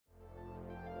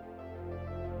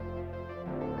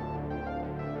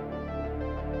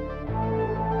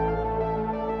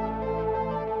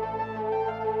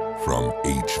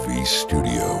Friki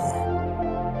Studio.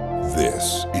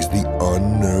 This is the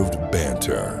Unnerved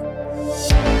Banter.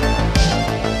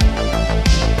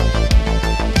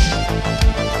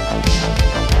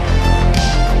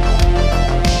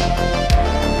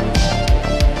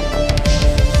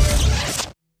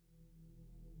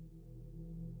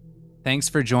 Thanks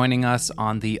for joining us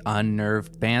on the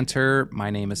Unnerved Banter. My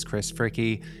name is Chris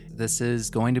Fricke. This is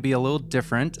going to be a little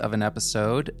different of an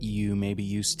episode. You may be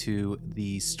used to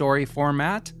the story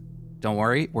format. Don't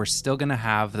worry, we're still going to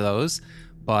have those,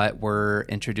 but we're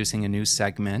introducing a new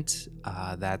segment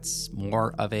that's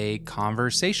more of a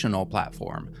conversational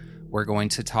platform. We're going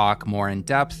to talk more in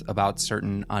depth about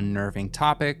certain unnerving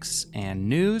topics and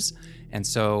news. And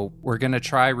so we're going to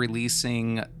try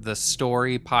releasing the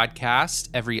story podcast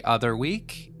every other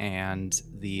week and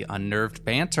the Unnerved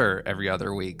Banter every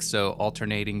other week. So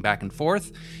alternating back and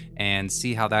forth and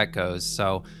see how that goes.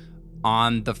 So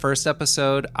on the first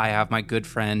episode, I have my good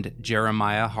friend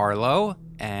Jeremiah Harlow,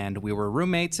 and we were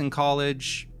roommates in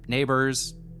college,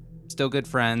 neighbors, still good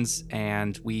friends,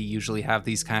 and we usually have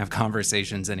these kind of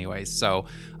conversations anyway. So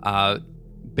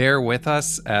bear with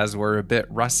us as we're a bit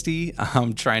rusty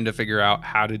trying to figure out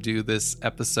how to do this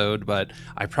episode, but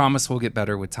I promise we'll get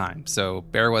better with time. So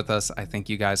bear with us. I think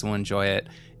you guys will enjoy it,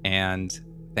 and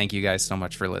thank you guys so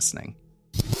much for listening.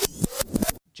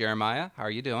 Jeremiah, how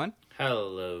are you doing?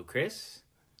 Hello, Chris.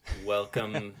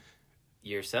 Welcome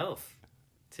yourself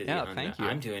to the thank you.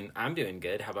 I'm doing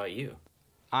good. How about you?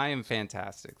 I am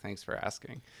fantastic. Thanks for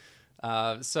asking.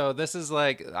 So this is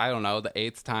like, I don't know, the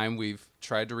 8th time we've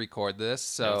tried to record this.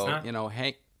 So,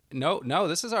 hey, no,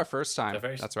 this is our first time.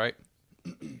 That's right.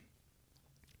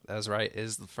 That's right. It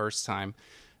is the first time.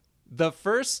 The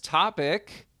first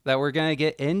topic that we're going to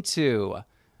get into,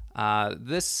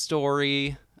 this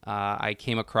story I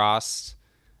came across,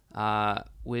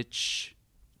 which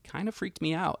kind of freaked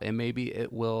me out, and maybe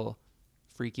it will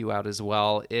freak you out as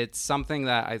well. It's something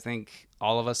that I think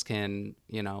all of us can,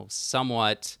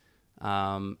 somewhat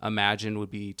imagine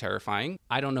would be terrifying.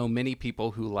 I don't know many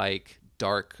people who like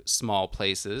dark, small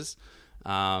places,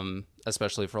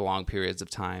 especially for long periods of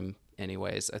time.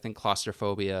 Anyways, I think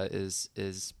claustrophobia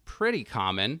is pretty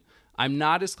common. I'm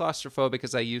not as claustrophobic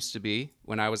as I used to be.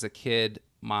 When I was a kid,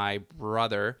 my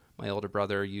older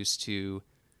brother, used to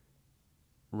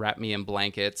wrap me in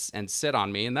blankets and sit on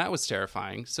me, and that was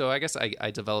terrifying. So I guess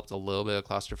I developed a little bit of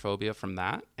claustrophobia from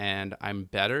that, and I'm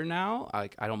better now.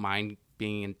 I don't mind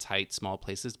being in tight, small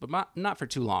places, but not for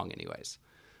too long anyways.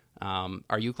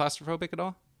 Are you claustrophobic at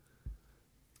all?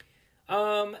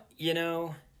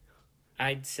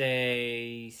 I'd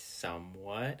say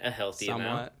somewhat, a healthy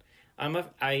amount. I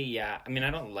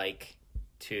don't like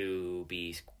to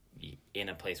be in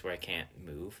a place where I can't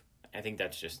move. I think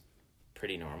that's just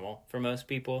pretty normal for most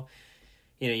people.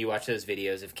 You watch those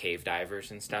videos of cave divers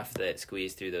and stuff that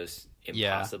squeeze through those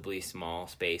impossibly small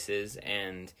spaces,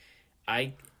 and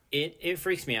it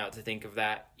freaks me out to think of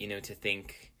that, to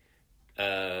think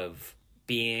of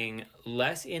being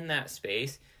less in that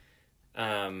space,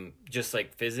 just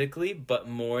like physically, but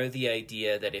more the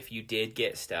idea that if you did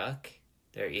get stuck,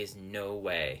 there is no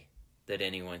way that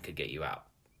anyone could get you out.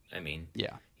 I mean,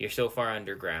 you're so far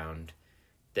underground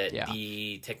that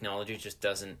the technology just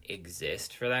doesn't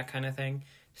exist for that kind of thing.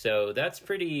 So that's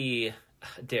pretty,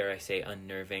 dare I say,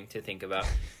 unnerving to think about.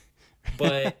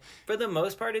 But for the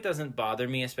most part, it doesn't bother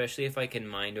me, especially if I can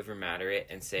mind over matter it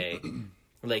and say,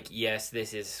 like, yes,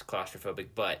 this is claustrophobic,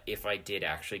 but if I did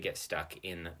actually get stuck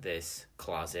in this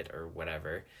closet or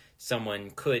whatever,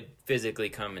 someone could physically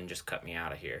come and just cut me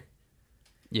out of here.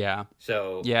 Yeah.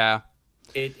 So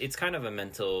it's kind of a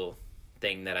mental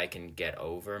thing that I can get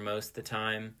over most of the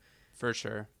time. For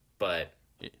sure. But,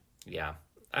 yeah,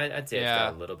 I'd say it's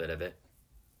got a little bit of it.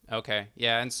 Okay.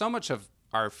 Yeah, and so much of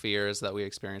our fears that we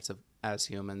experience as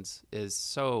humans is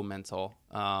so mental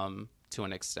to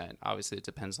an extent. Obviously, it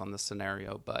depends on the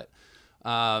scenario. But,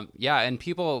 and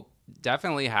people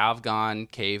definitely have gone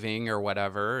caving or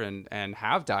whatever and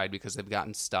have died because they've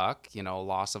gotten stuck,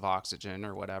 loss of oxygen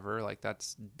or whatever. Like,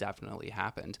 that's definitely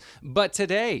happened. But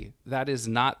today, that is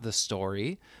not the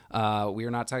story. We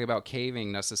are not talking about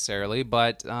caving necessarily,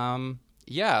 but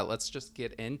let's just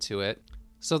get into it.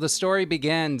 So the story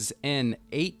begins in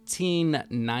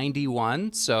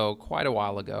 1891, so quite a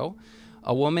while ago.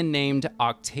 A woman named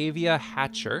Octavia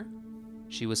Hatcher.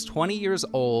 She was 20 years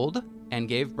old and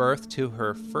gave birth to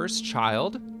her first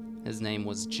child. His name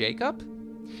was Jacob.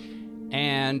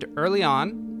 And early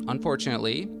on,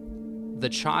 unfortunately, the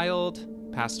child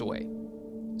passed away.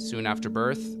 Soon after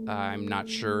birth, I'm not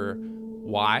sure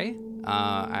why.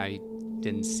 I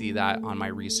didn't see that on my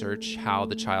research, how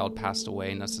the child passed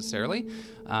away necessarily.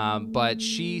 But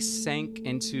she sank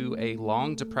into a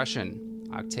long depression.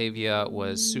 Octavia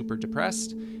was super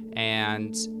depressed,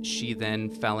 and she then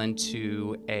fell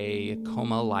into a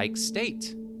coma-like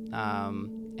state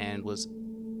and was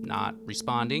not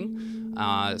responding.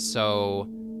 So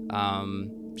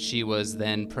she was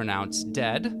then pronounced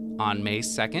dead on May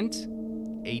 2nd,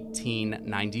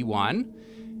 1891.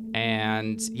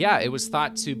 And yeah, it was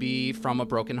thought to be from a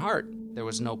broken heart. There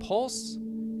was no pulse,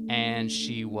 and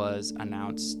she was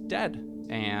announced dead.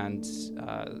 And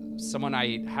someone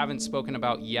I haven't spoken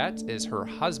about yet is her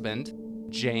husband,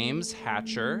 James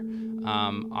Hatcher.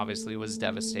 Obviously was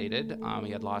devastated.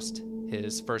 He had lost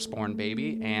his firstborn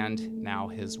baby and now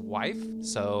his wife.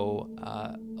 So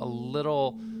a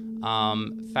little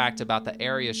fact about the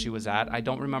area she was at. I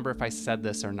don't remember if I said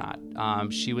this or not.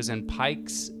 She was in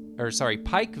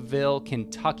Pikeville,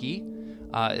 Kentucky,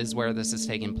 is where this is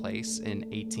taking place in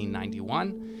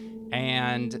 1891.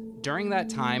 And during that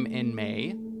time in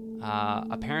May,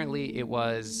 apparently it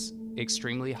was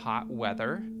extremely hot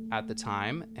weather at the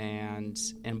time, and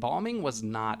embalming was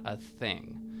not a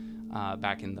thing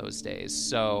back in those days.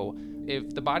 So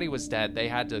if the body was dead, they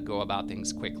had to go about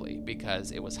things quickly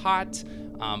because it was hot,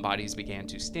 bodies began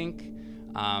to stink,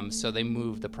 so they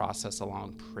moved the process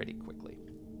along pretty quickly.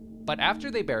 But after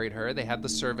they buried her, they had the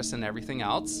service and everything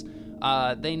else,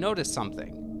 they noticed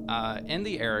something. In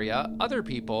the area, other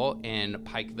people in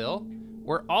Pikeville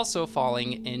were also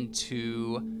falling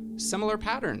into similar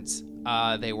patterns.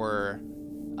 They were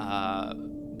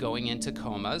going into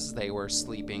comas. They were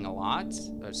sleeping a lot,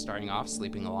 starting off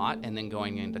sleeping a lot, and then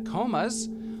going into comas,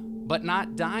 but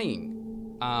not dying.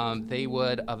 They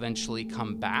would eventually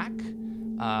come back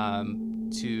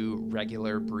to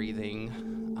regular breathing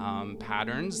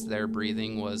patterns. Their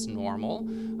breathing was normal,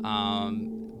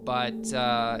 but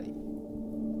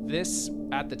this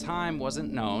at the time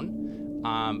wasn't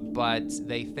known, but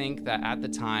they think that at the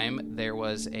time there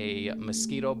was a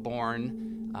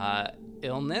mosquito-borne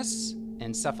illness,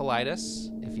 encephalitis,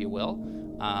 if you will,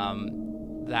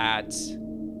 that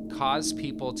caused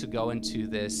people to go into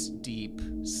this deep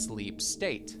sleep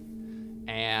state.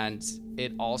 And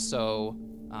it also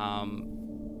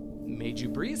made you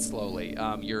breathe slowly.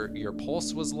 Your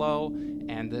pulse was low,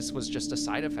 and this was just a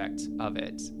side effect of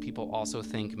it. People also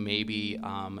think maybe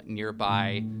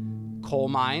nearby coal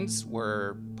mines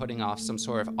were putting off some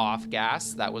sort of off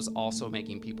gas that was also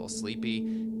making people sleepy.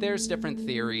 There's different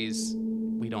theories.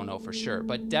 We don't know for sure,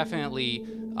 but definitely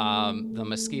the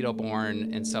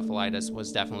mosquito-borne encephalitis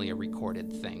was definitely a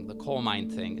recorded thing. The coal mine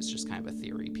thing is just kind of a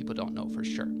theory. People don't know for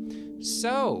sure.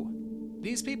 So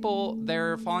these people,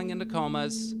 they're falling into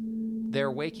comas.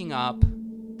 They're waking up,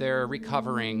 they're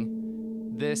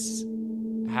recovering. This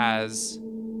has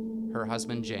her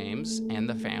husband James and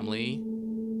the family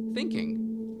thinking,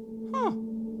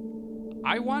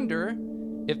 I wonder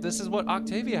if this is what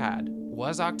Octavia had.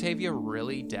 Was Octavia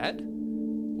really dead?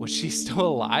 Was she still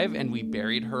alive and we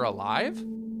buried her alive?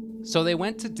 So they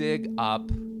went to dig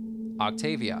up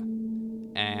Octavia,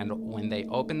 and when they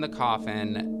opened the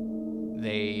coffin,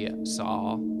 they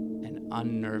saw an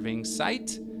unnerving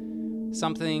sight.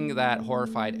 Something that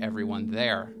horrified everyone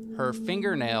there. Her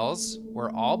fingernails were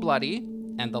all bloody,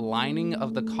 and the lining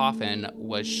of the coffin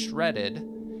was shredded,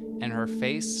 and her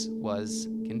face was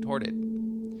contorted.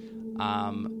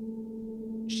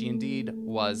 She indeed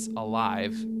was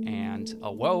alive and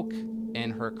awoke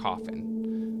in her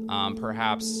coffin.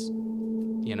 Perhaps,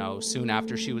 soon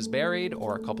after she was buried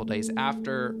or a couple days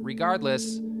after.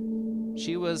 Regardless,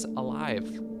 she was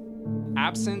alive.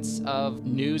 Absence of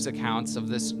news accounts of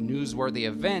this newsworthy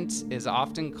event is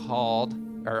often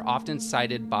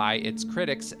cited by its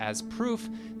critics as proof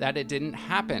that it didn't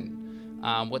happen.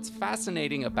 What's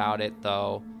fascinating about it,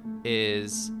 though,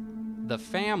 is the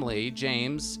family,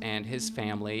 James and his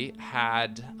family,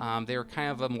 they were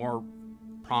kind of a more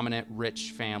prominent,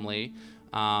 rich family,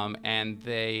 and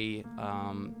they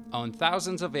owned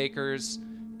thousands of acres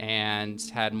and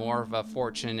had more of a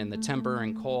fortune in the timber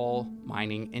and coal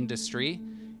mining industry.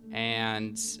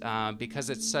 And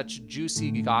because it's such juicy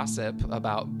gossip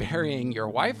about burying your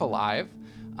wife alive,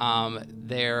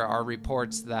 there are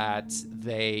reports that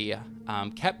they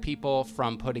kept people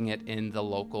from putting it in the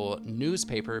local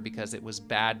newspaper because it was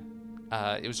bad.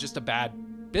 It was just a bad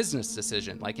business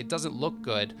decision. Like, it doesn't look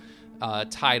good.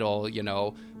 Title,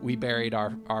 we buried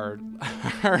our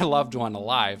our loved one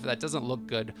alive. That doesn't look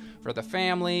good for the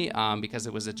family because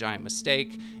it was a giant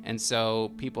mistake. And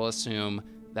so people assume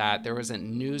that there wasn't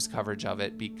news coverage of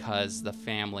it because the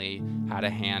family had a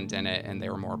hand in it and they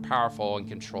were more powerful and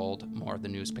controlled more of the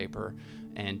newspaper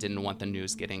and didn't want the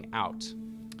news getting out.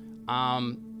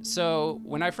 So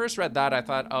when I first read that, I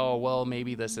thought, oh, well,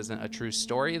 maybe this isn't a true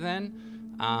story then.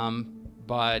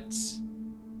 But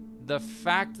the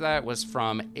fact that it was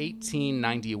from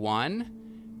 1891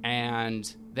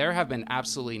 and there have been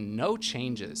absolutely no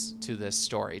changes to this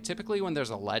story. Typically when there's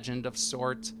a legend of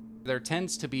sort, there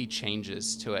tends to be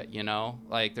changes to it, you know?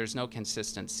 Like there's no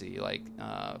consistency. Like,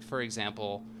 for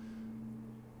example,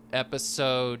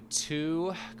 episode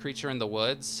 2, Creature in the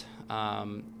Woods.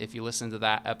 If you listen to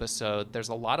that episode, there's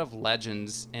a lot of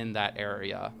legends in that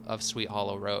area of Sweet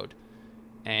Hollow Road.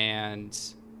 And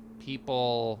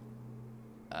people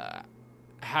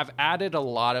have added a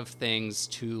lot of things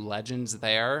to legends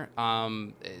there.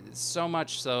 So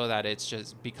much so that it's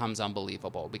just becomes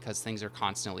unbelievable because things are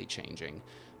constantly changing.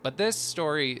 But this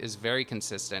story is very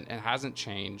consistent. It hasn't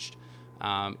changed,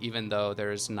 even though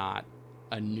there's not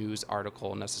a news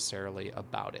article necessarily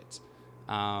about it.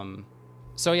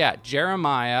 So yeah,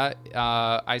 Jeremiah,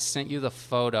 I sent you the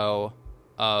photo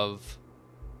of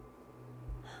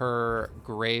her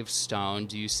gravestone.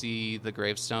 Do you see the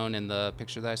gravestone in the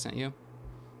picture that I sent you?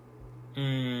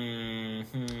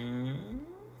 Mm-hmm.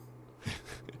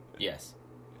 Yes.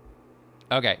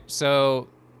 Okay, so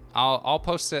I'll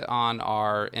post it on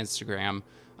our Instagram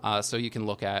so you can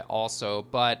look at it also.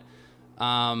 But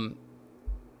her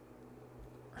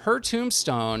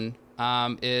tombstone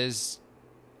is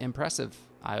impressive.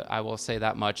 I will say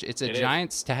that much. It's a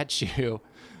giant statue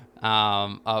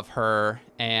of her,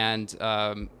 and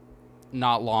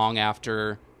not long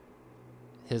after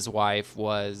his wife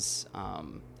was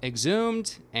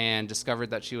exhumed and discovered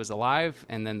that she was alive,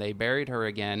 and then they buried her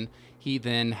again, he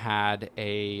then had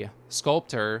a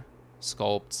sculptor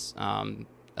sculpt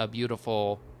a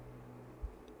beautiful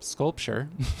sculpture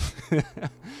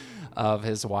of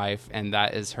his wife, and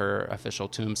that is her official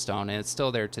tombstone, and it's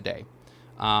still there today.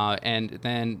 And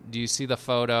then do you see the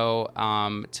photo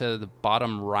to the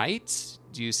bottom right?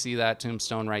 Do you see that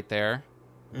tombstone right there?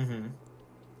 Mm-hmm.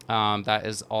 That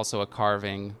is also a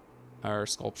carving, or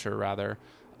sculpture rather,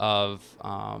 of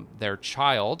their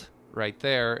child right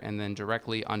there. And then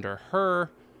directly under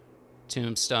her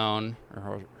tombstone,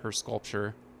 or her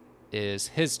sculpture, is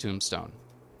his tombstone.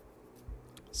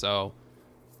 So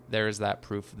there's that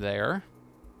proof there.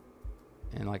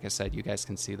 And like I said, you guys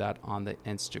can see that on the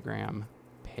Instagram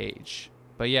page.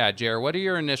 But yeah, Jer, what are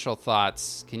your initial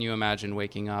thoughts? Can you imagine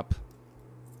waking up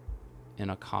in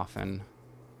a coffin?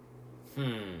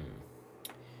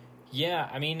 Yeah,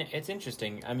 I mean, it's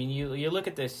interesting. I mean, you look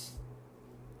at this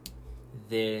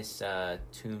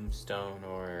tombstone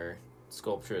or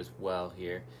sculpture as well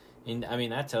here, and I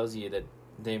mean that tells you that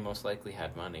they most likely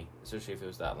had money, especially if it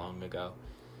was that long ago.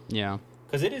 Yeah,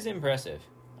 because it is impressive.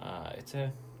 It's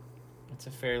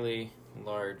a fairly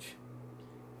large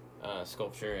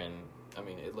sculpture, and I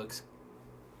mean it looks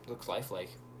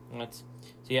lifelike. So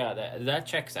yeah, that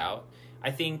checks out.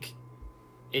 I think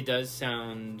it does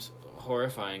sound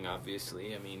horrifying.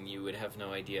 Obviously, I mean you would have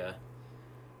no idea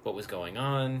what was going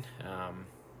on.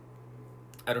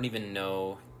 I don't even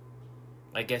know.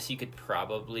 I guess you could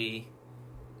probably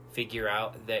figure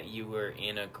out that you were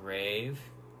in a grave,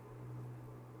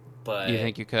 but you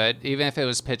think you could, even if it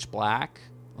was pitch black?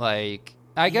 Like,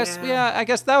 I guess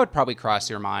that would probably cross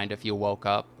your mind if you woke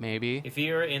up, maybe. If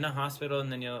you were in a hospital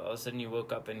and then all of a sudden you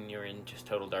woke up and you're in just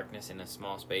total darkness in a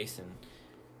small space, and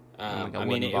like I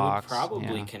mean, it would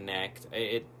probably connect.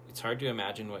 It's hard to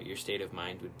imagine what your state of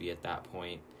mind would be at that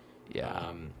point.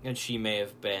 Yeah. And she may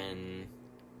have been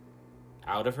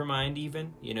out of her mind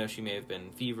even. You know, she may have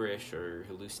been feverish or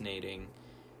hallucinating.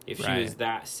 If she was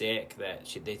that sick that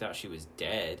they thought she was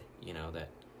dead, you know, that,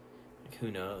 like,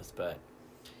 who knows? But,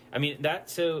 I mean,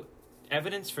 so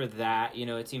evidence for that, you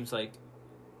know, it seems like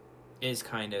is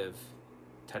kind of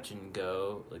touch and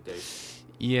go. Like, there's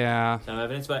some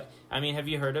evidence. But, I mean, have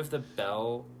you heard of the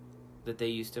bell that they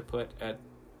used to put at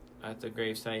the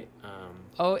gravesite?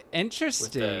 Oh,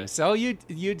 interesting. So you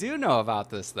do know about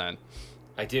this then?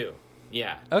 I do.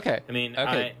 Yeah. Okay. I mean,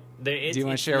 okay. Do you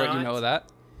want to share what you know of that?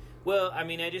 Well, I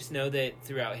mean, I just know that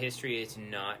throughout history, it's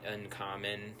not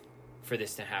uncommon for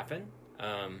this to happen.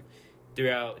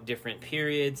 Throughout different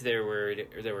periods, there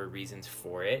were reasons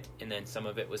for it, and then some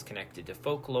of it was connected to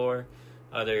folklore.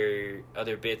 Other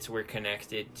bits were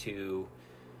connected to,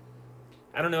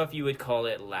 I don't know if you would call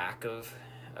it lack of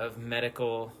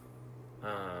medical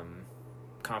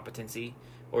competency,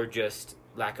 or just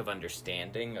lack of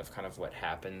understanding of kind of what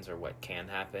happens or what can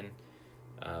happen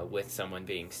with someone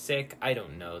being sick. I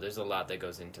don't know. There's a lot that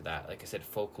goes into that. Like I said,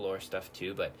 folklore stuff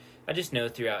too, but I just know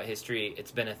throughout history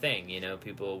it's been a thing. You know,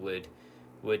 people would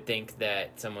think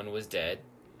that someone was dead,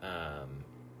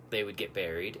 they would get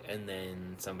buried, and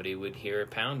then somebody would hear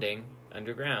pounding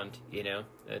underground,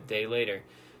 a day later.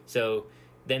 So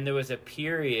then there was a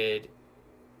period,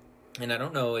 and I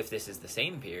don't know if this is the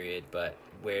same period, but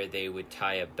where they would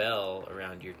tie a bell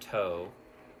around your toe,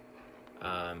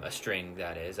 a string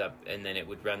that is, up, and then it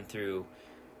would run through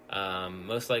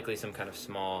most likely some kind of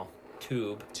small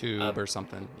tube up, or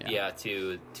something.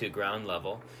 To ground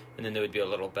level, and then there would be a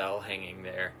little bell hanging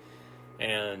there,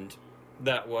 and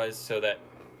that was so that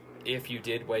if you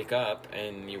did wake up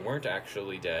and you weren't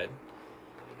actually dead,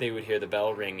 they would hear the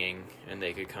bell ringing and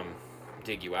they could come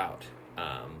dig you out.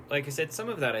 Like I said, some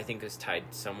of that I think is tied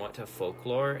somewhat to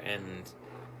folklore and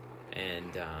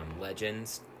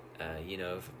legends,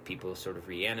 of people sort of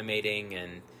reanimating,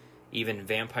 and even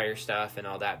vampire stuff and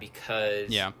all that,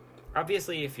 because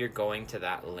obviously if you're going to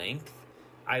that length,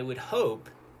 I would hope,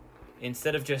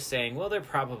 instead of just saying, well, they're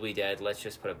probably dead, let's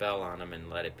just put a bell on them and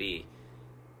let it be,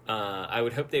 I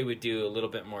would hope they would do a little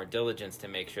bit more diligence to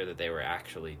make sure that they were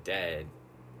actually dead,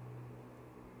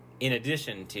 in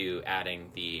addition to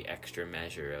adding the extra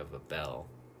measure of a bell.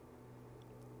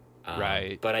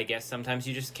 Right. But I guess sometimes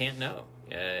you just can't know,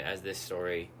 as this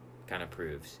story kind of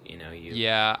proves.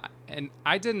 Yeah, and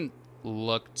I didn't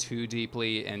look too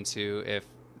deeply into if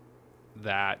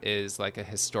that is like a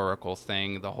historical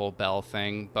thing, the whole bell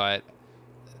thing, but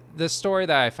the story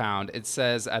that I found, it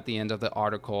says at the end of the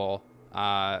article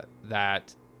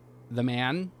that the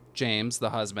man, James, the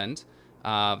husband,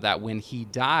 that when he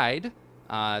died,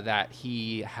 that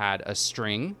he had a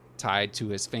string tied to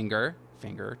his finger,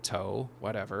 toe,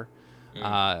 whatever,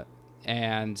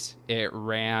 and it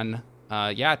ran,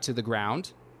 to the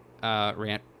ground,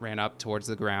 ran up towards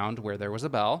the ground where there was a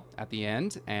bell at the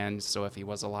end, and so if he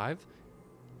was alive,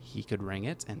 he could ring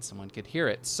it and someone could hear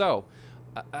it. So,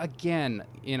 again,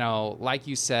 like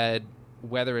you said,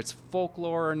 whether it's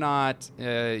folklore or not,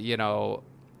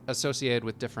 associated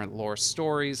with different lore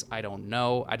stories, I don't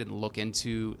know. I didn't look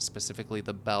into specifically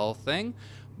the bell thing,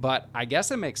 but I guess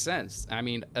it makes sense. I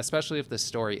mean, especially if the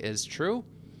story is true.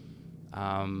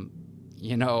 I'm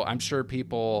sure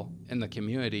people in the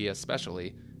community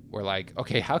especially were like,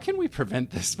 okay, how can we prevent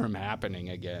this from happening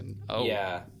again? Oh,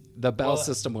 yeah. The bell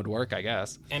system would work, I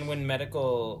guess. And when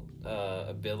medical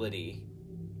ability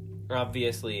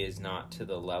obviously is not to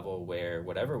the level where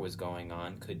whatever was going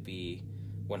on could be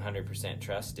 100%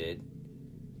 trusted,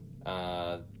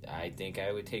 I think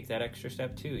I would take that extra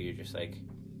step too. You're just like,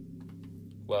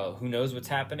 well, who knows what's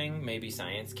happening? Maybe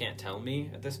science can't tell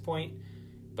me at this point,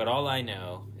 but all I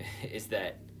know is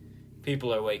that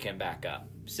people are waking back up.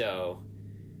 So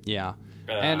yeah,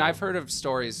 and I've heard of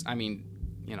stories, I mean,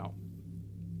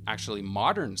 actually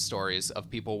modern stories of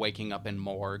people waking up in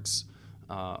morgues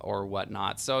or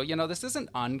whatnot. So, this isn't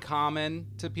uncommon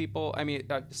to people. I mean,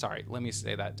 sorry, let me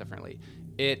say that differently.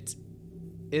 It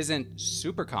isn't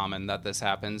super common that this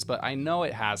happens, but I know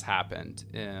it has happened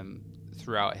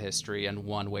throughout history in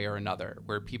one way or another,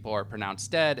 where people are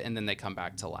pronounced dead and then they come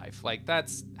back to life. Like,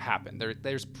 that's happened.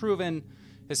 There's proven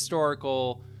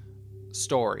historical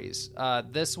stories.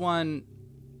 This one,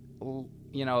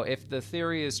 if the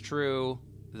theory is true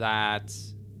that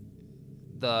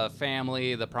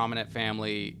the prominent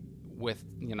family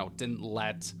didn't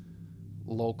let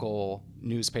local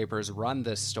newspapers run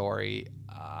this story,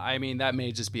 I mean, that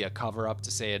may just be a cover-up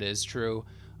to say it is true.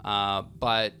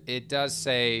 But it does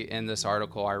say in this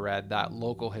article I read that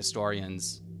local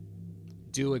historians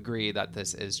do agree that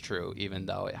this is true, even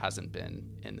though it hasn't been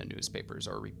in the newspapers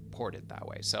or reported that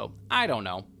way. So I don't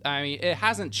know. I mean, it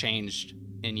hasn't changed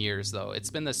in years, though. It's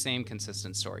been the same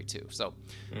consistent story, too. So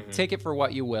take it for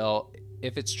what you will.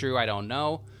 If it's true, I don't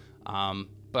know.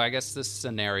 But I guess this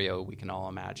scenario we can all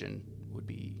imagine would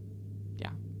be,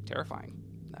 terrifying.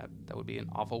 That would be an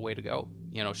awful way to go.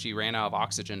 She ran out of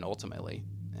oxygen ultimately.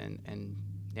 And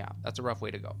that's a rough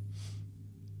way to go.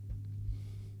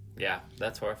 Yeah,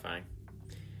 that's horrifying.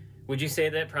 Would you say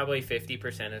that probably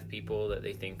 50% of people that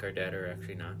they think are dead are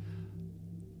actually not?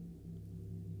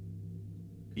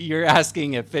 You're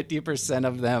asking if 50%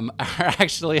 of them are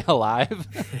actually alive?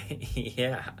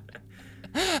 Yeah.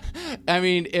 I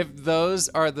mean, if those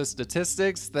are the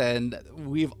statistics, then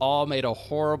we've all made a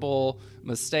horrible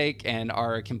mistake and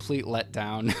are a complete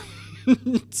letdown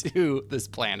to this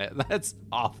planet. That's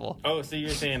awful. Oh, so you're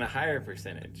saying a higher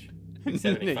percentage?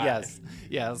 75. Yes.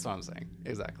 Yeah, that's what I'm saying.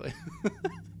 Exactly.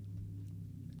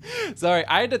 Sorry,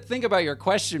 I had to think about your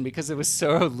question because it was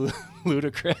so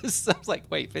ludicrous. I was like,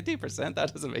 wait, 50%?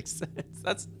 That doesn't make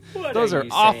sense. Those are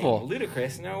awful. Saying?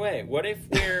 Ludicrous? No way. What if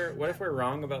we're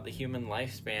wrong about the human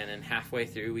lifespan and halfway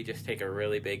through we just take a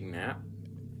really big nap?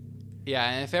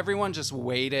 Yeah, and if everyone just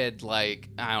waited, like,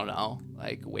 I don't know,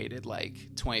 like waited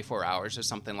like 24 hours or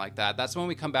something like that, that's when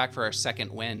we come back for our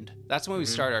second wind. That's when we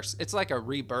start it's like a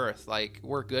rebirth. Like,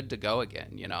 we're good to go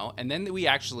again, you know? And then we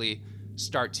actually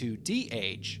start to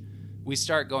de-age. We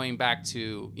start going back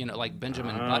to, you know, like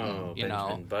Benjamin Button, you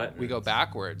know? We go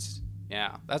backwards.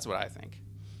 Yeah, that's what I think.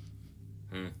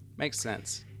 Makes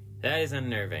sense. That is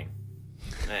unnerving.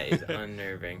 That is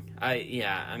unnerving.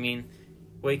 I mean,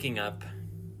 waking up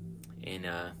in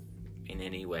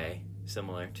any way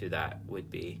similar to that would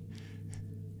be,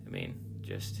 I mean,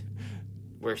 just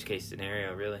worst case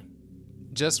scenario, really.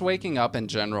 Just waking up in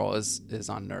general is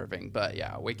unnerving, but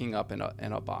yeah, waking up in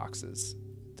a box is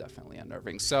definitely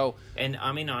unnerving. So, and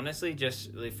I mean, honestly,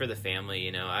 just for the family,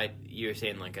 you know, you were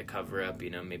saying like a cover up, you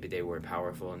know, maybe they were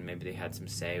powerful and maybe they had some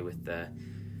say with the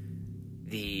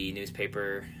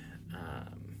newspaper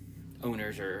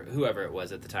owners or whoever it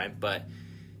was at the time, but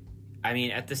I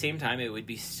mean, at the same time, it would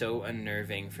be so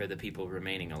unnerving for the people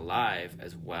remaining alive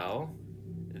as well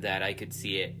that I could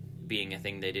see it being a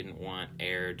thing they didn't want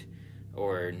aired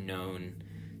or known,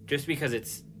 just because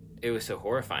it was so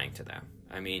horrifying to them.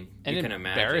 I mean, and you can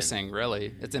imagine. Embarrassing,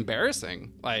 really. It's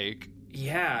embarrassing. Like,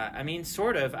 yeah, I mean,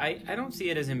 sort of. I don't see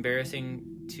it as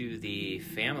embarrassing to the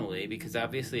family because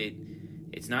obviously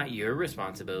it's not your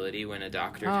responsibility when a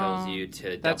doctor tells you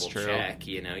to double check.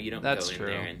 You know, you don't go in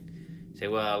there and say,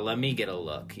 well, let me get a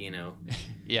look, you know.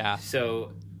 Yeah.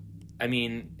 So, I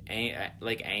mean,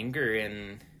 like anger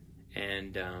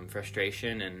and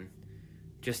frustration and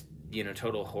just, you know,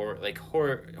 total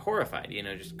horrified, you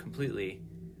know, just completely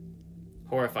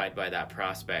horrified by that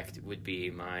prospect would be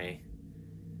my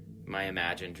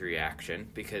imagined reaction,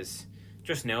 because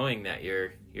just knowing that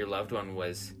your loved one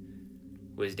was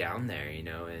down there, you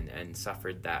know, and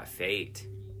suffered that fate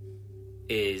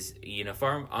is, you know,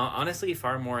 honestly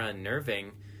far more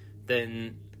unnerving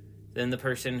than the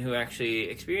person who actually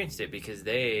experienced it, because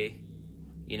they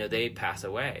pass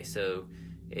away. So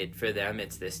for them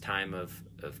it's this time of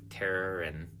terror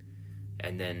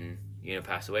and then, you know,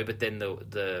 pass away. But then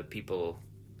the people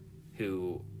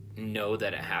who know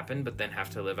that it happened but then have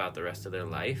to live out the rest of their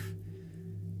life,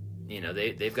 you know,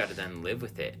 they've got to then live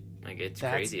with it. Like, it's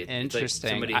crazy. It's like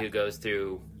somebody who goes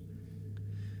through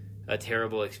a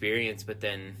terrible experience but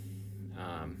then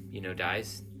you know,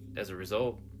 dies as a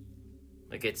result.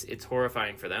 Like, it's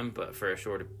horrifying for them, but for a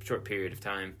short period of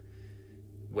time,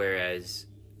 whereas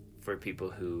for people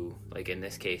who, like in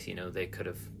this case, you know, they could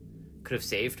have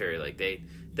saved her, like they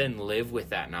then live with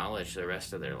that knowledge the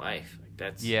rest of their life. Like,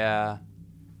 that's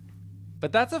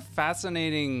but that's a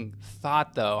fascinating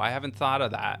thought, though. I haven't thought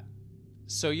of that.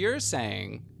 So you're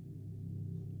saying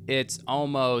it's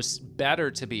almost better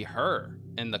to be her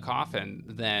in the coffin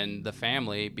than the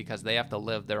family, because they have to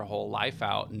live their whole life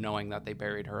out knowing that they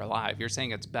buried her alive. You're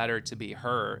saying it's better to be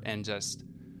her and just,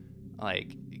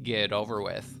 like, get it over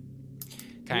with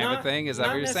kind of a thing? Is that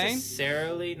what you're saying?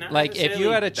 Not like, necessarily if you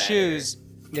had to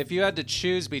better.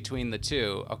 choose between the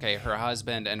two, okay, her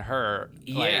husband and her,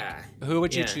 like, Yeah. who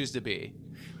would you choose to be?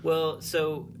 Well,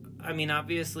 so, I mean,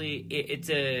 obviously, it's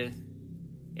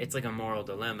like a moral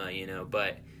dilemma, you know,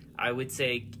 but I would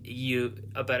say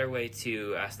a better way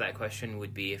to ask that question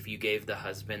would be, if you gave the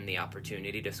husband the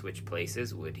opportunity to switch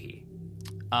places, would he?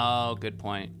 Oh, good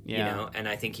point. Yeah. You know, and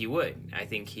I think he would. I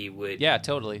think he would. Yeah,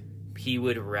 totally. He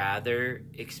would rather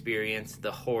experience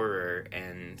the horror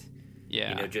and,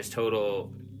 you know, just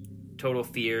total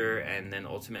fear and then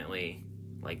ultimately,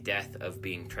 like, death of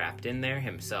being trapped in there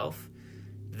himself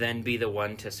than be the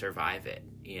one to survive it,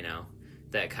 you know?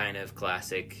 That kind of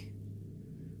classic,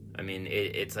 I mean,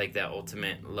 it's like that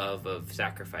ultimate love of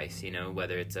sacrifice, you know,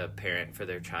 whether it's a parent for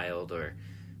their child or,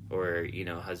 you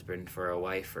know, husband for a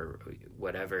wife or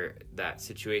whatever that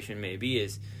situation may be,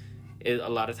 a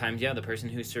lot of times, the person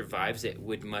who survives it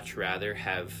would much rather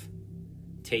have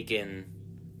taken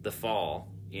the fall,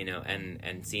 you know,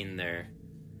 and seen their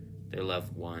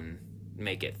loved one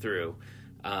make it through.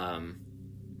 And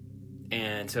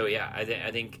so,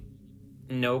 I think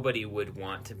nobody would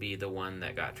want to be the one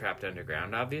that got trapped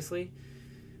underground, obviously.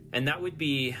 And that would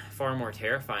be far more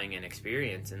terrifying an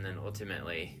experience and then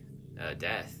ultimately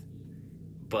death.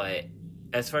 But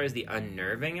as far as the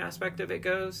unnerving aspect of it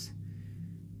goes,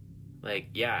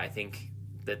 like, I think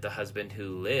that the husband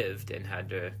who lived and had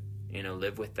to, you know,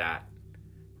 live with that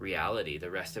reality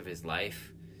the rest of his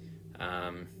life,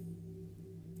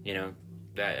 you know,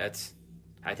 that's,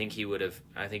 I think he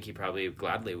probably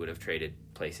gladly would have traded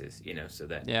places, you know, so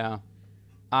that. Yeah.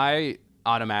 I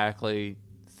automatically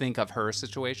think of her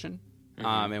situation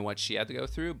and what she had to go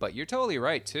through, but you're totally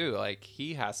right too. Like,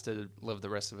 he has to live the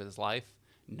rest of his life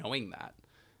knowing that.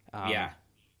 Yeah,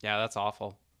 that's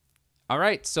awful. All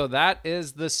right, so that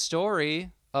is the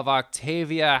story of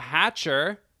Octavia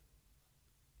Hatcher.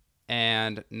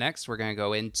 And next we're going to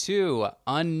go into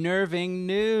unnerving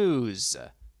news.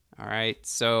 All right,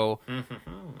 so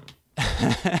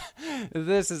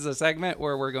this is a segment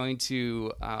where we're going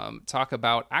to talk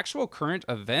about actual current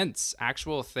events,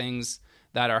 actual things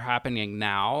that are happening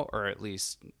now, or at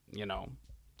least,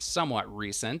 somewhat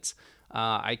recent.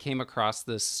 I came across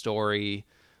this story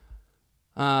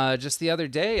just the other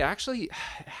day. Actually,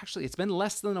 it's been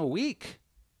less than a week.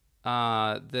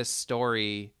 This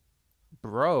story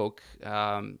broke.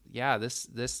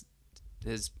 This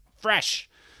is fresh.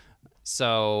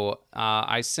 So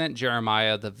I sent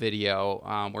Jeremiah the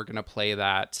video. We're gonna play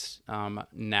that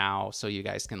now, so you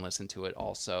guys can listen to it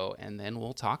also, and then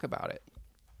we'll talk about it.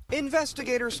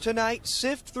 Investigators tonight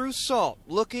sift through salt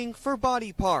looking for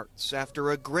body parts after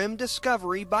a grim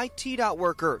discovery by TDOT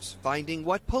workers, finding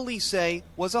what police say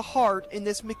was a heart in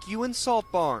this McEwen salt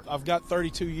barn. I've got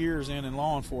 32 years in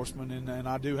law enforcement, and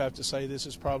I do have to say this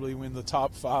is probably in the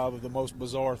top 5 of the most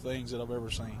bizarre things that I've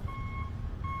ever seen.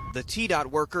 The TDOT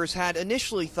workers had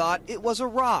initially thought it was a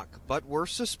rock, but were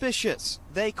suspicious.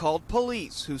 They called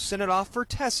police, who sent it off for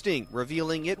testing,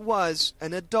 revealing it was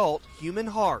an adult human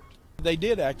heart. They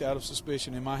did act out of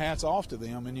suspicion, and my hat's off to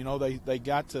them. And, they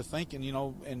got to thinking,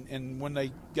 and when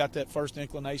they got that first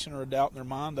inclination or a doubt in their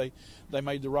mind, they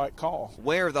made the right call.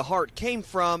 Where the heart came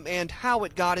from and how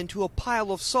it got into a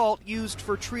pile of salt used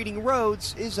for treating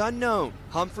roads is unknown.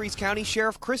 Humphreys County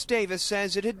Sheriff Chris Davis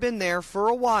says it had been there for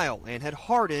a while and had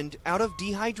hardened out of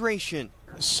dehydration.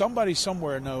 Somebody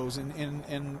somewhere knows,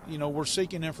 and we're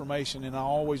seeking information, and I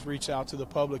always reach out to the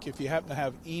public if you happen to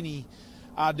have any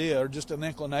idea or just an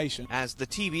inclination. As the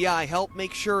TBI help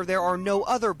make sure there are no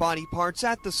other body parts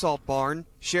at the salt barn,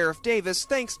 Sheriff Davis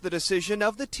thanks the decision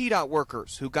of the TDOT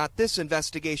workers who got this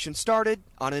investigation started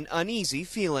on an uneasy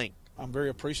feeling. I'm very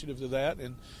appreciative of that,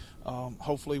 and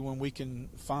hopefully when we can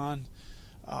find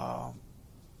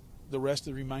the rest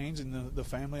of the remains and the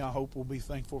family, I hope will be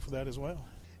thankful for that as well.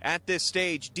 At this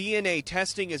stage, DNA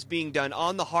testing is being done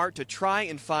on the heart to try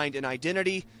and find an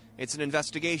identity. It's an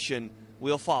investigation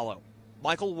we'll follow.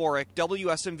 Michael Warwick,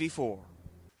 WSMV4.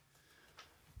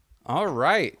 All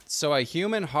right. So a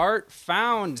human heart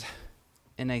found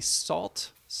in a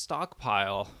salt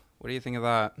stockpile. What do you think of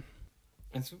that?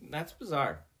 That's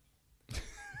bizarre.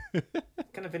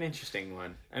 Kind of an interesting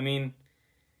one. I mean,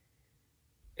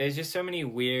 there's just so many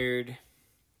weird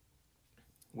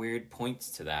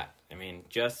points to that. I mean,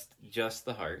 just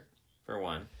the heart, for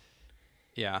one.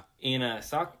 Yeah. In a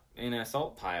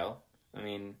salt pile. I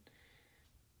mean,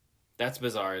 that's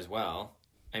bizarre as well.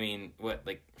 I mean,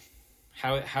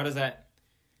 how does that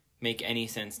make any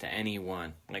sense to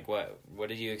anyone? Like, what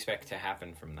did you expect to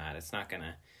happen from that? It's not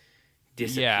gonna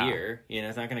disappear. Yeah.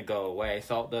 It's not gonna go away.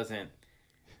 Salt doesn't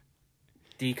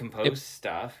decompose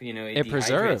stuff. It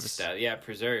preserves stuff. Yeah, it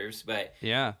preserves. But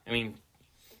yeah, I mean,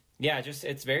 yeah,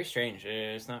 it's very strange.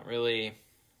 It's not really.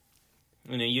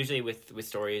 Usually with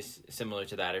stories similar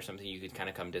to that or something, you could kind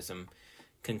of come to some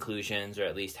conclusions or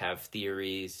at least have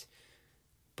theories.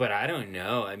 But I don't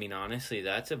know. I mean, honestly,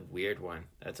 that's a weird one.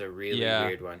 That's a really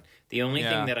weird one. The only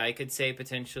thing that I could say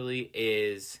potentially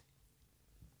is,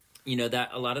 that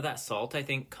a lot of that salt, I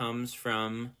think, comes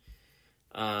from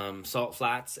salt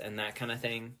flats and that kind of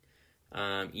thing.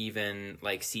 Even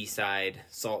like seaside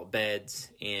salt beds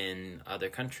in other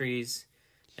countries,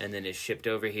 and then is shipped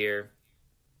over here.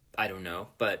 I don't know.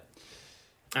 But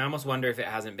I almost wonder if it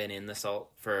hasn't been in the salt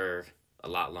for a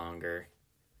lot longer.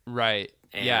 Right.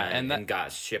 And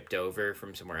got shipped over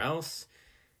from somewhere else.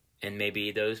 And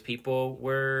maybe those people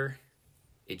were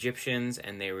Egyptians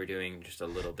and they were doing just a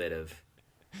little bit of...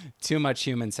 Too much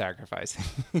human sacrificing.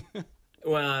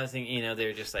 Well, I was thinking,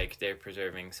 they're just they're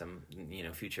preserving some,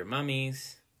 future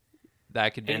mummies.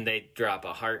 That could be. And they drop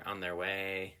a heart on their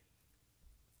way.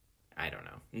 I don't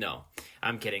know. No,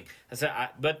 I'm kidding.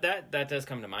 But that does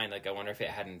come to mind. I wonder if it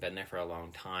hadn't been there for a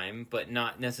long time, but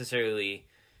not necessarily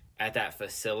at that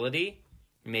facility.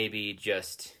 Maybe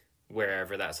just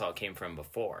wherever that salt came from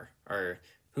before, or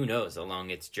who knows, along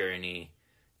its journey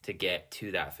to get to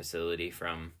that facility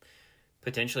from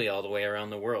potentially all the way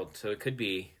around the world. So it could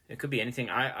be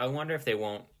anything. I wonder if they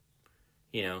won't,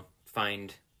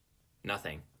 find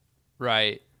nothing.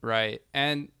 Right.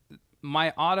 And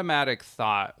my automatic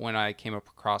thought when I came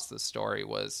across this story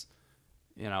was,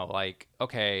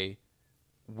 okay,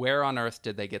 where on earth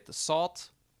did they get the salt?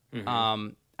 Mm-hmm.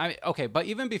 Okay, but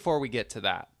even before we get to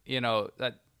that,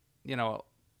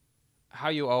 how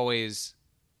you always,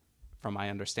 from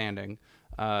my understanding,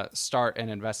 start an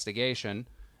investigation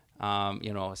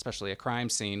especially a crime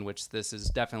scene, which this is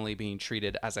definitely being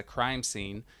treated as a crime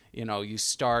scene. You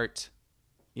start,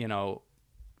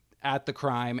 at the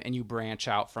crime and you branch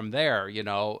out from there,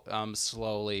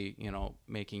 slowly,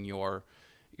 making your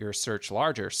search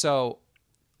larger. So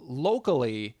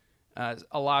locally,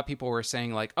 a lot of people were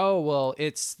saying like, oh, well,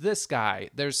 it's this guy.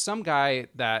 There's some guy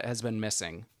that has been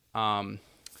missing.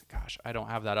 Gosh, I don't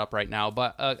have that up right now,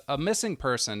 but a missing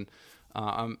person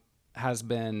has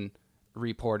been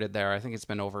reported there. I think it's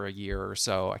been over a year or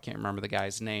so. I can't remember the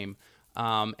guy's name.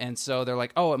 And so they're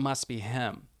like, oh, it must be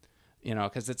him,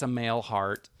 because it's a male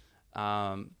heart.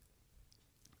 But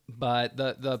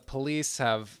the police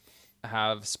have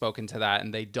spoken to that,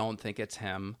 and they don't think it's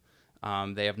him.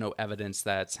 They have no evidence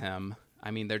that it's him.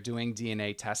 I mean, they're doing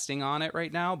DNA testing on it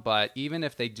right now, but even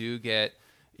if they do get,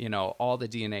 all the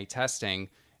DNA testing,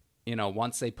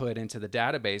 once they put it into the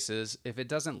databases, if it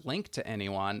doesn't link to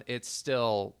anyone, it's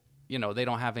still, they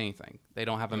don't have anything. They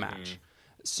don't have a match.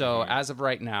 So as of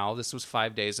right now, this was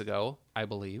 5 days ago, I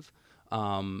believe.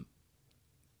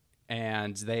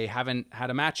 And they haven't had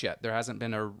a match yet. There hasn't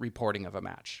been a reporting of a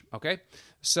match. Okay.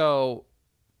 So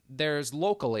there's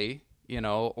locally,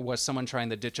 was someone trying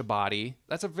to ditch a body.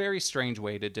 That's a very strange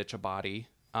way to ditch a body.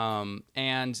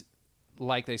 And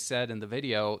like they said in the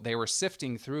video, they were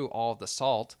sifting through all the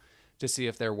salt to see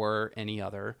if there were any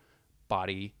other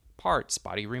body parts,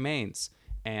 body remains.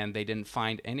 And they didn't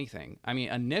find anything. I mean,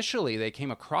 initially they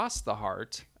came across the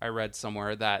heart. I read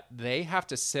somewhere that they have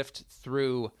to sift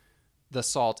through the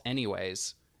salt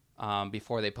anyways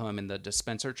before they put them in the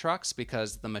dispenser trucks,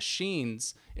 because the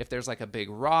machines, if there's like a big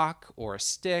rock or a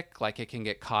stick, like it can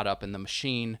get caught up in the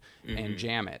machine and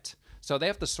jam it. So they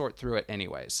have to sort through it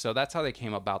anyways. So that's how they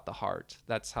came about the heart.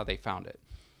 That's how they found it.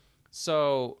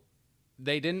 So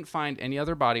they didn't find any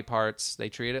other body parts. They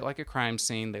treated it like a crime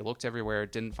scene. They looked everywhere,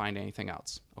 didn't find anything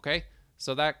else. Okay?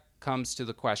 So that comes to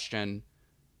the question,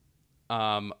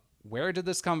 where did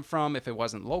this come from? If it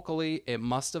wasn't locally, it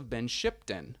must have been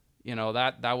shipped in.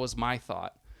 That was my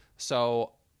thought.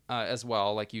 So as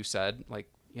well, like you said,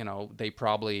 they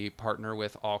probably partner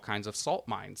with all kinds of salt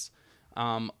mines.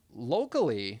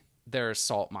 Locally, there's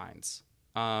salt mines.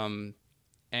 And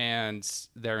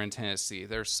they're in Tennessee.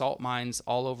 There's salt mines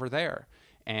all over there.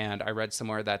 And I read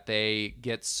somewhere that they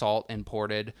get salt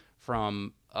imported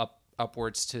from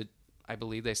upwards to, I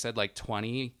believe they said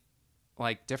 20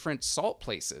 different salt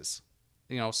places,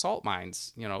 salt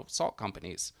mines, salt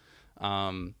companies.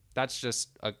 That's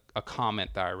just a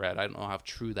comment that I read. I don't know how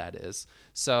true that is.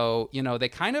 So, they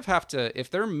kind of have to, if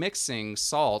they're mixing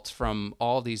salt from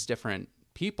all these different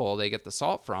people they get the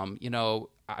salt from,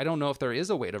 I don't know if there is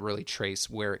a way to really trace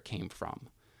where it came from.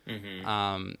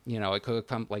 It could have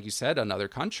come, like you said, another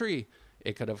country.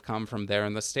 It could have come from there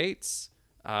in the States.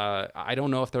 I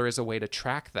don't know if there is a way to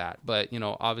track that, but,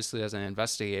 obviously as an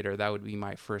investigator, that would be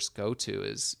my first go-to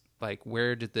is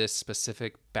where did this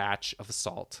specific batch of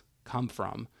salt come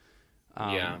from?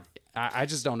 I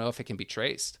just don't know if it can be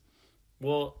traced.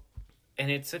 Well, and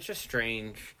it's such a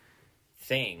strange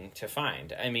thing to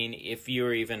find. I mean, if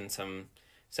you're even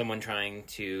someone trying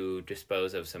to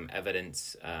dispose of some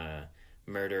evidence,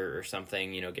 murder or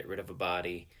something, get rid of a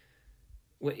body.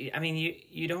 I mean,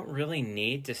 you don't really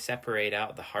need to separate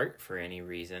out the heart for any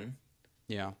reason.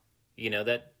 Yeah.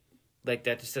 That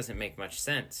just doesn't make much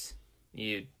sense.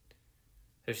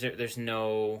 There's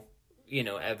no,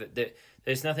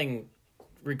 there's nothing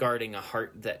regarding a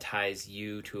heart that ties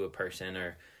you to a person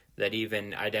or that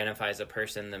even identifies a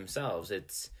person themselves.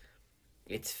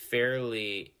 It's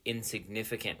fairly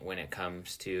insignificant when it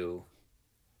comes to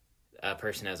a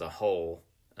person as a whole,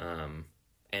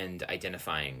 and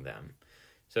identifying them.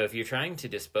 So if you're trying to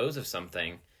dispose of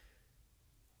something,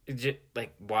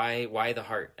 why the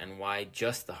heart and why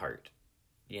just the heart?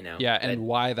 Yeah, and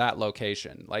why that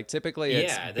location? Typically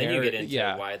it's then you get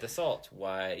into why the salt,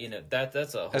 why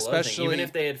that's a whole other thing. Even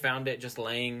if they had found it just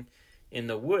laying in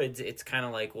the woods, it's kind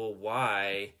of well,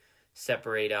 why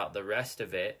separate out the rest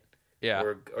of it? Yeah,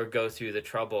 or go through the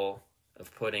trouble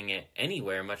of putting it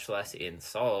anywhere, much less in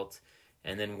salt,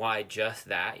 and then why just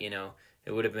that?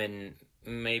 It would have been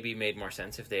maybe made more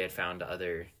sense if they had found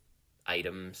other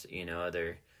items,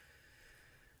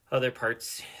 other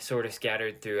parts sort of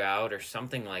scattered throughout or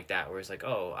something like that, where it's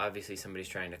oh, obviously somebody's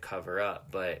trying to cover up,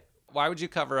 but why would you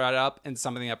cover it up in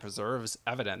something that preserves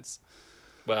evidence?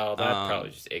 Well, that's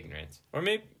probably just ignorance, or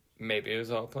maybe it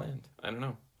was all planned. I don't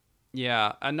know.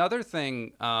 Yeah, another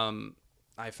thing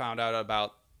I found out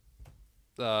about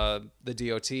the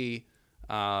DOT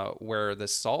where the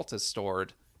salt is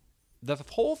stored, the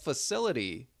whole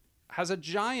facility has a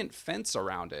giant fence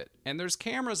around it, and there's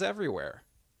cameras everywhere.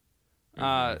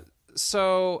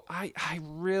 So I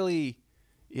really,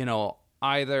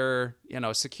 either,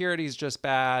 security is just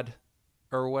bad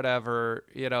or whatever,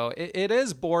 it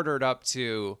is bordered up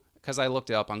to, because I looked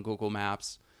it up on Google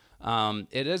Maps.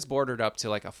 It is bordered up to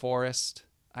like a forest,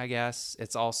 I guess.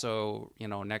 It's also,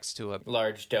 next to a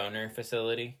large donor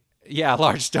facility. Yeah,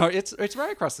 large donor. It's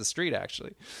right across the street,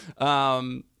 actually.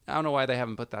 I don't know why they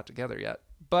haven't put that together yet.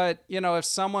 But, if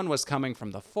someone was coming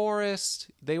from the forest,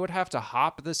 they would have to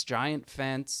hop this giant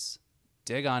fence,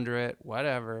 dig under it,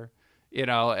 whatever,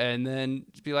 and then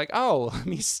be like, oh, let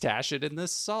me stash it in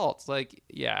this salt. Like,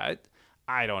 yeah,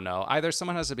 I don't know. Either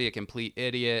someone has to be a complete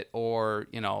idiot or,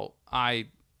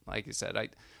 like you said,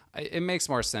 it makes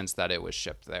more sense that it was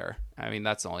shipped there. I mean,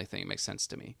 that's the only thing that makes sense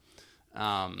to me.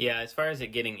 Yeah, as far as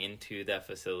it getting into that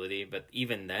facility, but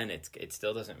even then, it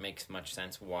still doesn't make much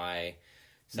sense why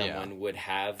someone would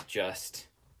have just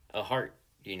a heart,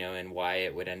 and why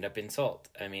it would end up in salt.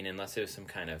 I mean, unless it was some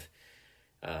kind of,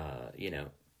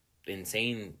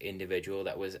 insane individual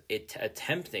that was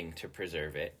attempting to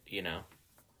preserve it,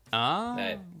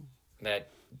 Oh.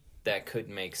 That could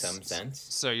make some sense.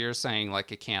 So you're saying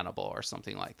like a cannibal or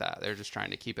something like that. They're just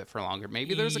trying to keep it for longer.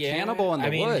 Maybe there's a cannibal in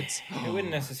the woods. It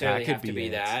wouldn't necessarily have to be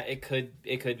that. It could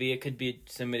be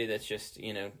somebody that's just,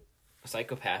 a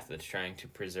psychopath that's trying to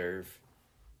preserve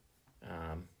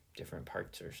different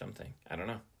parts or something. I don't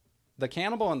know. The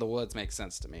cannibal in the woods makes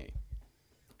sense to me.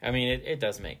 I mean, it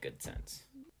does make good sense.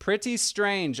 Pretty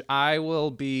strange. I will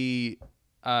be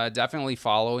definitely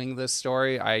following this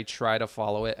story. I try to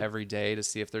follow it every day to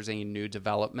see if there's any new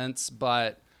developments.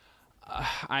 But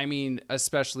I mean,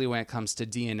 especially when it comes to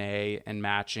DNA and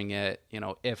matching it,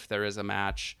 if there is a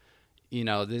match,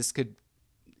 this could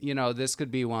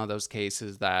be one of those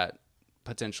cases that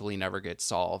potentially never gets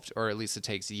solved, or at least it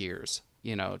takes years,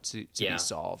 to be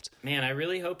solved. Man, I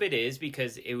really hope it is,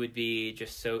 because it would be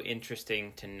just so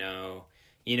interesting to know,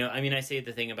 I say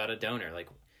the thing about a donor, like,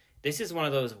 this is one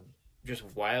of those just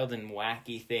wild and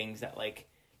wacky things that, like,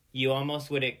 you almost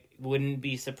wouldn't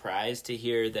be surprised to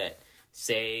hear that,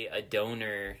 say, a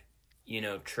donor,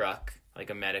 truck, like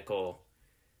a medical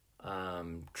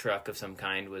truck of some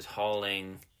kind, was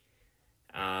hauling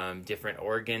different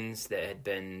organs that had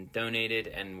been donated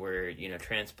and were,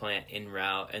 transplant en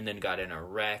route, and then got in a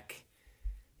wreck,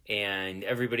 and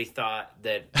everybody thought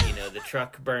that, the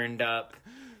truck burned up,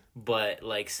 but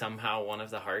like somehow one of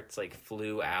the hearts like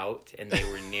flew out and they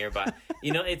were nearby.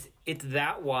 It's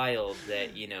that wild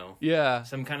that,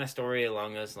 some kind of story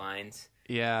along those lines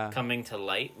coming to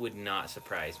light would not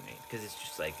surprise me, because it's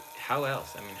just like, how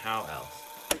else? I mean, how else?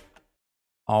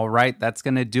 All right, that's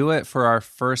going to do it for our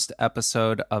first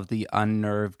episode of the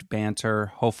Unnerved Banter.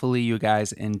 Hopefully you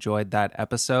guys enjoyed that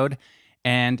episode.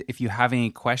 And if you have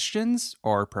any questions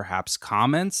or perhaps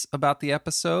comments about the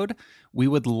episode, we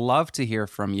would love to hear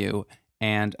from you.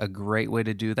 And a great way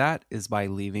to do that is by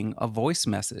leaving a voice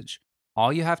message.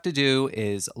 All you have to do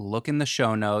is look in the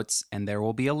show notes, and there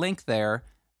will be a link there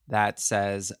that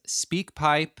says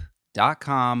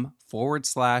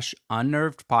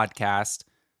speakpipe.com/unnerved podcast.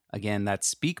 Again,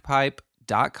 that's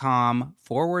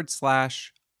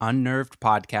speakpipe.com/unnerved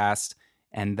podcast.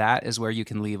 And that is where you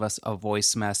can leave us a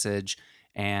voice message,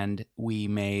 and we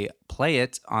may play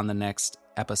it on the next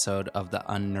episode of the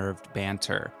Unnerved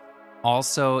Banter.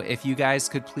 Also, if you guys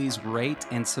could please rate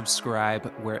and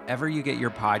subscribe wherever you get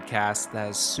your podcasts, that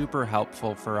is super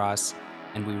helpful for us,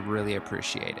 and we really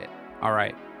appreciate it. All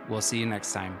right, we'll see you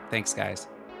next time. Thanks, guys.